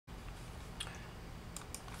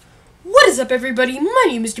What is up, everybody? My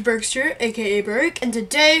name is Berkster, aka Burke, and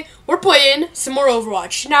today we're playing some more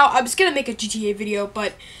Overwatch. Now, I was gonna make a GTA video,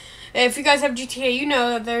 but if you guys have GTA, you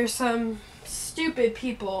know that there's some stupid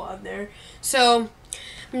people on there. So,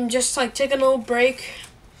 I'm just like taking a little break,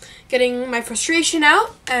 getting my frustration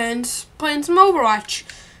out, and playing some Overwatch.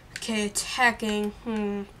 Okay, attacking.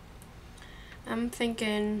 I'm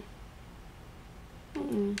thinking.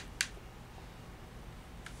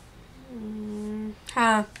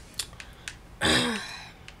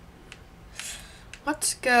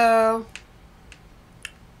 Let's go.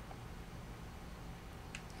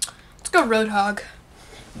 Let's go Roadhog.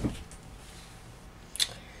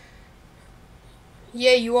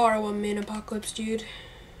 Yeah, you are a one-man apocalypse, dude.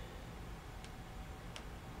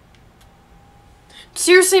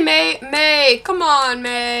 Seriously, May, come on,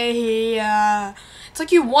 May. It's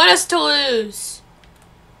like you want us to lose.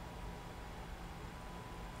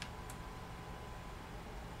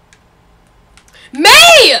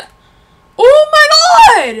 May! Oh my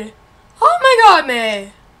god! Oh my god,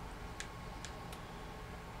 May!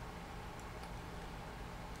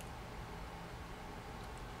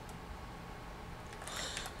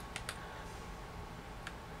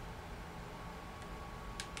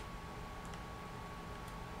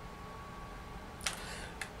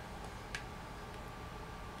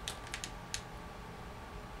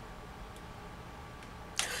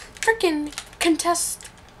 Freaking contest.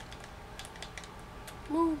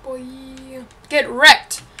 Oh boy. Get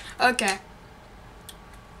wrecked. Okay.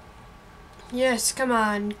 Yes, come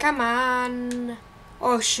on. Come on.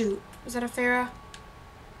 Oh shoot. Was that a Pharah?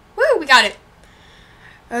 Woo, we got it.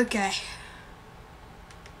 Okay.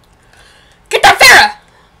 Get that Pharah!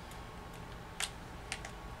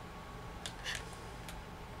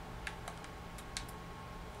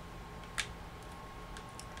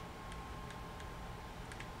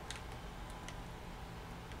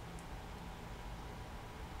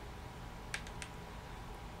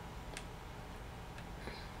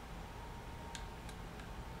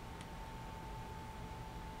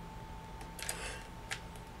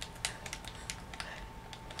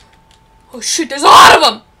 Oh shoot, there's a lot of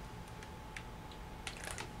them!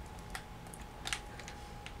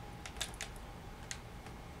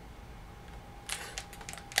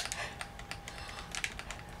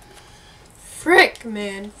 Frick,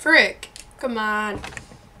 man. Frick. Come on.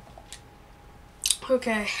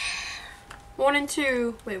 Okay. 1 and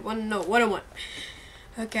 2. Wait, 1 and 1.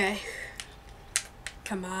 Okay.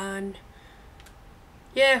 Come on.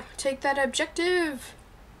 Yeah, take that objective.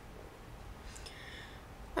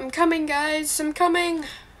 I'm coming, guys. I'm coming.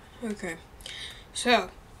 Okay. So,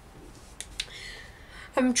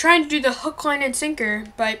 I'm trying to do the hook, line, and sinker,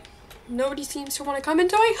 but nobody seems to want to come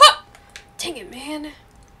into my hook. Dang it, man.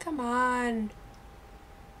 Come on.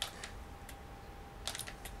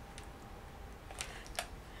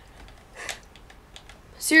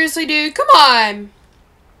 Seriously, dude. Come on.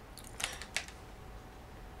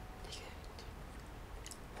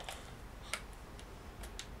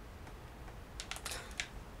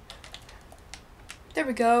 There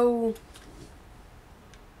we go.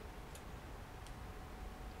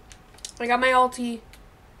 I got my ulti.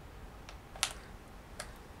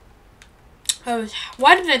 Oh,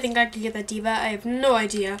 why did I think I could get that diva? I have no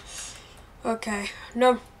idea. Okay.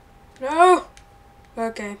 No. No.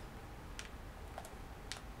 Okay.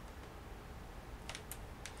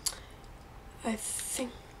 I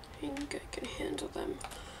think I can handle them.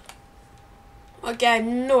 Okay, I have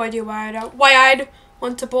no idea why I'd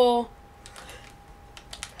want to pull.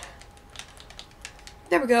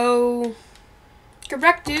 There we go.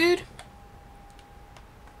 Correct, dude.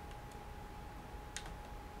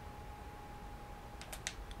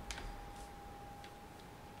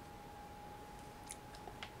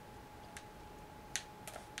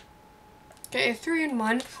 Okay, 3 and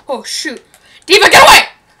 1. Oh shoot. Diva, get away!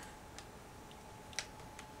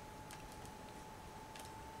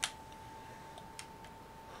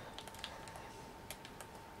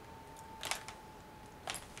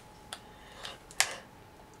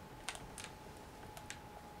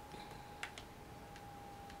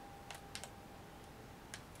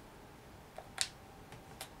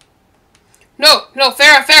 No,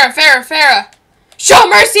 Pharah. Show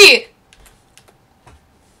mercy!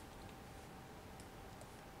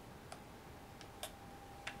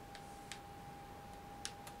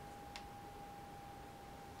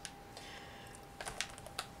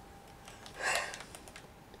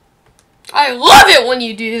 I love it when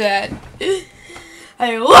you do that.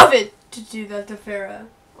 I love it to do that to Pharah.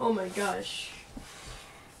 Oh my gosh.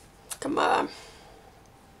 Come on.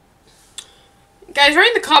 Guys,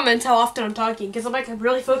 write in the comments how often I'm talking, because I'm like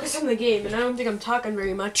really focused on the game, and I don't think I'm talking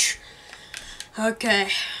very much. Okay.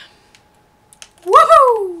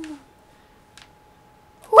 Woohoo!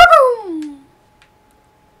 Woohoo!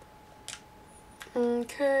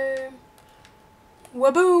 Okay.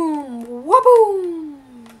 Waboom! Waboom!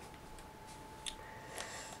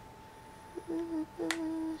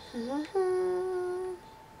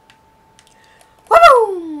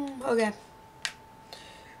 Waboom! Okay.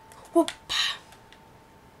 Whoop.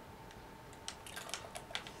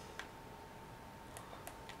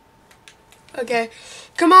 Okay.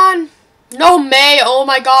 Come on! No, May! Oh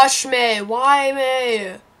my gosh, May! Why,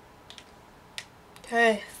 May?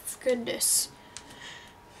 Okay. Goodness.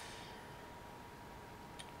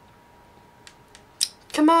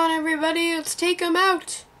 Come on, everybody, let's take him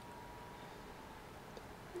out.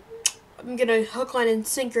 I'm gonna hook, line, and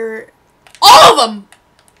sinker all of them.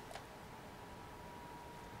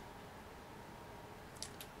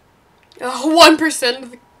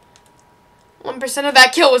 1% of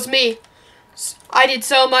that kill was me. I did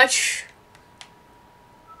so much.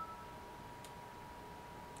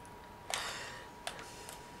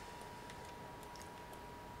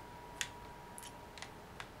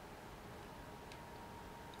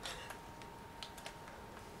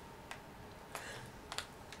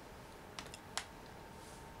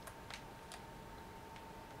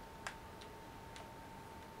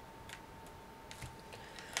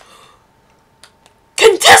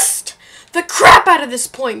 Contest the crap out of this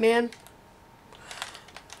point, man.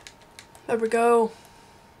 There we go.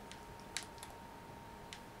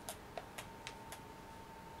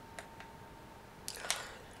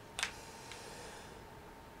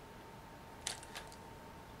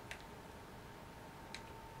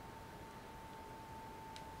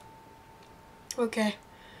 Okay.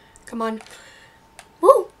 Come on.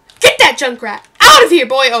 Woo! Get that Junkrat out of here,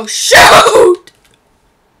 boy! Oh, shoot!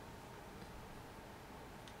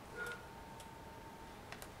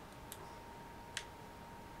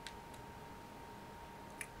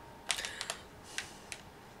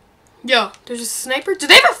 Yo, there's a sniper? Do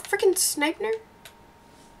they have a freaking sniper?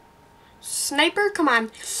 Sniper? Come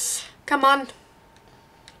on. Come on.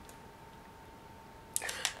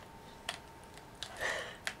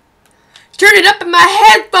 Turn it up in my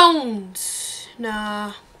headphones.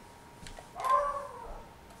 Nah.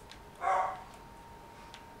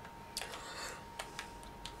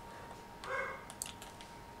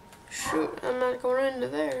 Shoot, I'm not going into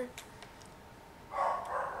there.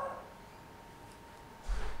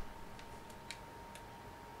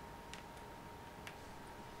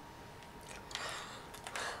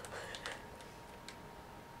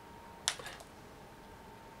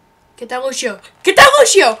 Get that Lucio. Get that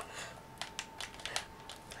Lucio!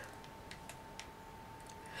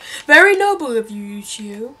 Very noble of you,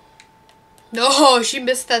 Lucio. No, she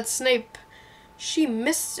missed that snipe. She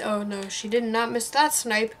missed... Oh, no, she did not miss that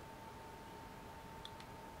snipe.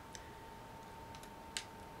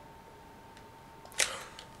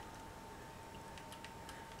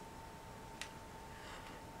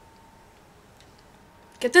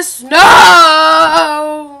 Get this.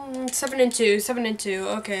 No! 7 and 2. 7 and 2.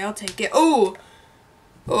 Okay, I'll take it. Oh!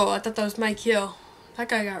 Oh, I thought that was my kill. That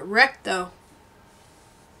guy got wrecked, though.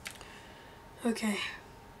 Okay.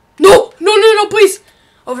 No! No, no, no, please!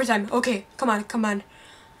 Overtime. Okay, come on, come on.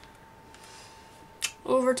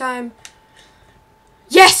 Overtime.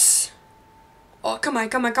 Yes! Oh, come on,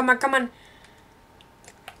 come on, come on, come on.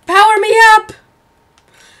 Power me up!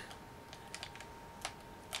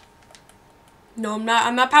 No, I'm not.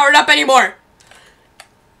 I'm not powered up anymore.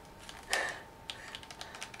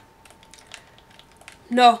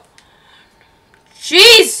 No.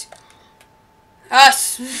 Jeez!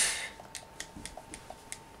 Us.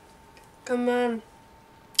 Come on.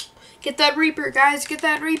 Get that Reaper, guys. Get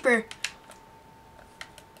that Reaper.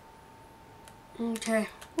 Okay.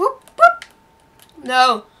 Whoop, whoop.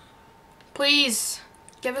 No. Please.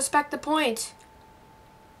 Give us back the point.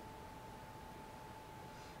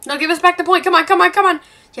 No, give us back the point. Come on, come on, come on.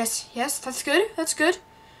 Yes, yes, that's good. That's good.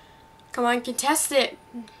 Come on, contest it.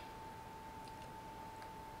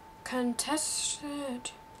 Contest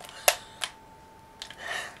it.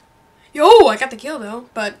 Yo, I got the kill, though.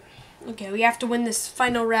 But, okay, we have to win this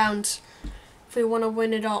final round if we want to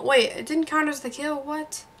win it all. Wait, it didn't count as the kill?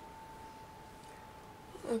 What?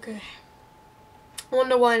 Okay.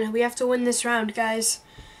 1-1. We have to win this round, guys.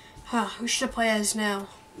 Huh, who should I play as now?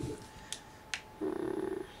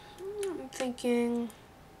 I'm thinking...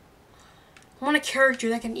 I want a character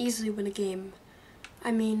that can easily win a game.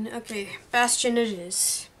 I mean, okay, Bastion it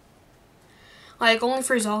is. Like, only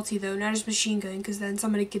for his ulti, though, not his machine gun, because then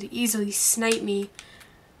somebody could easily snipe me.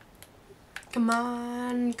 Come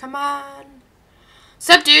on, come on.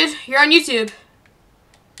 Sup, dude? You're on YouTube.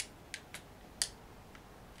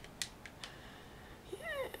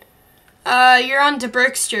 You're on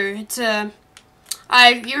Berkster. It's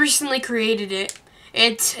you recently created it.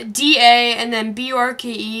 It's DA and then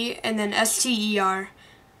BURKE and then STER.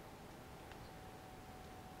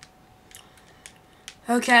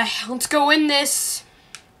 Okay, let's go win this.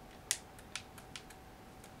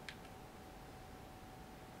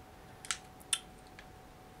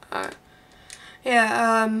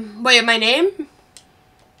 Yeah, wait, my name?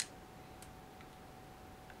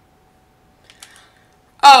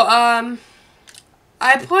 Oh,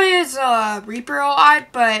 I play as Reaper a lot,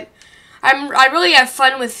 but I really have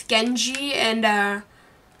fun with Genji and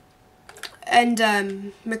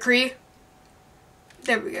McCree.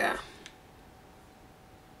 There we go.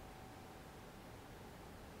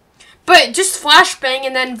 But just flashbang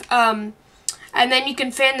and then you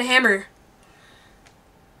can fan the hammer.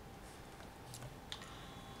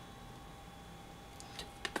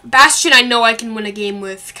 Bastion, I know I can win a game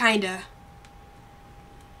with, kinda.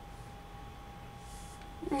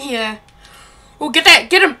 Yeah. Oh, get that!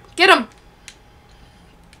 Get him! Get him!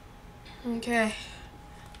 Okay.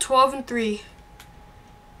 12-3.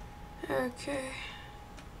 Okay.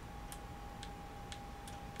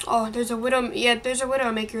 Oh, there's a Widow. Yeah, there's a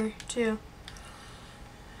Widowmaker too.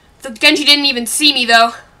 The Genji didn't even see me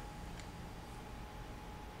though.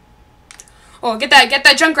 Oh, get that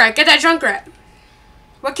Junkrat! Get that Junkrat!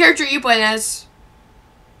 What character are you playing as?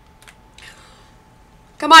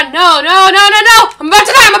 Come on, no! I'm about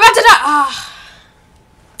to die! Ah.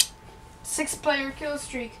 6-player kill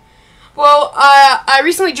streak. Well, I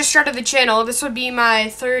recently just started the channel. This would be my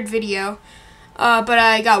 3rd video. But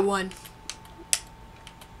I got 1.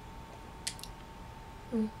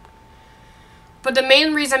 But the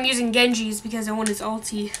main reason I'm using Genji is because I want his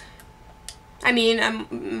ulti. I mean,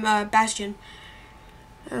 I'm Bastion.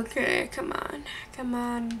 Okay, come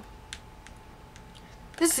on.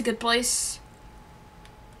 This is a good place.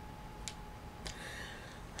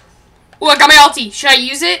 Oh, I got my ulti. Should I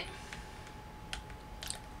use it?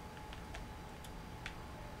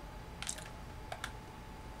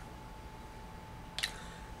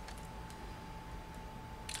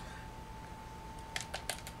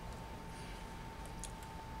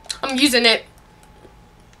 I'm using it.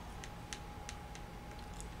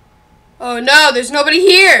 Oh no, there's nobody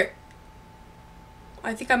here.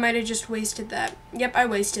 I think I might have just wasted that. Yep, I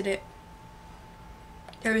wasted it.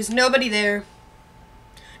 There was nobody there.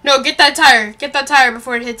 No, get that tire. Get that tire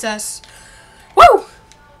before it hits us. Woo!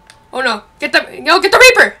 Oh no, get the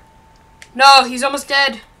Reaper. No, he's almost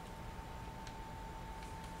dead.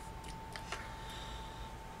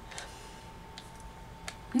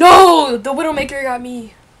 No, the Widowmaker got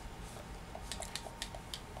me.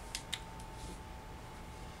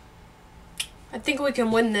 I think we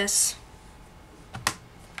can win this.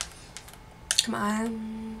 Come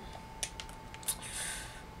on.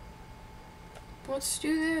 Let's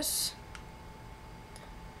do this.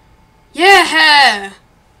 Yeah!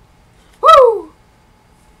 Woo!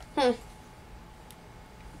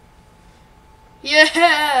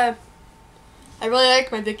 Yeah! I really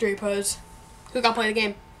like my victory pose. Who got to play the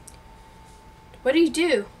game? What do you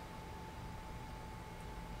do?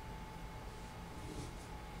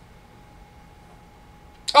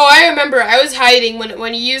 Oh, I remember. I was hiding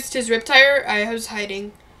when he used his Riptire. I was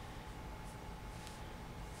hiding.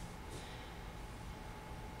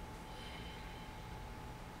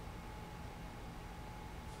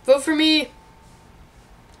 Vote for me.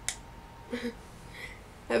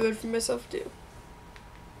 I voted for myself too.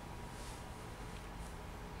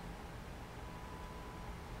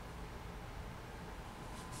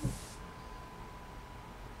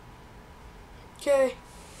 Okay.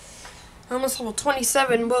 I'm almost level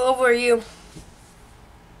 27. What level are you?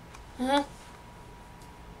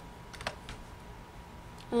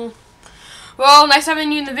 Well, nice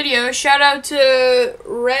having you in the video. Shout out to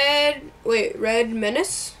Red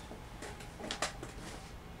Menace?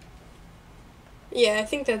 Yeah, I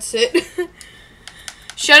think that's it.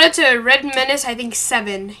 Shout out to Red Menace, I think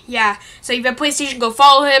 7. Yeah, so if you have PlayStation, go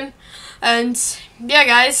follow him. And yeah,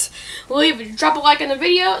 guys, drop a like on the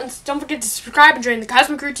video, and don't forget to subscribe and join the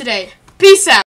Cosmic Crew today. Peace out.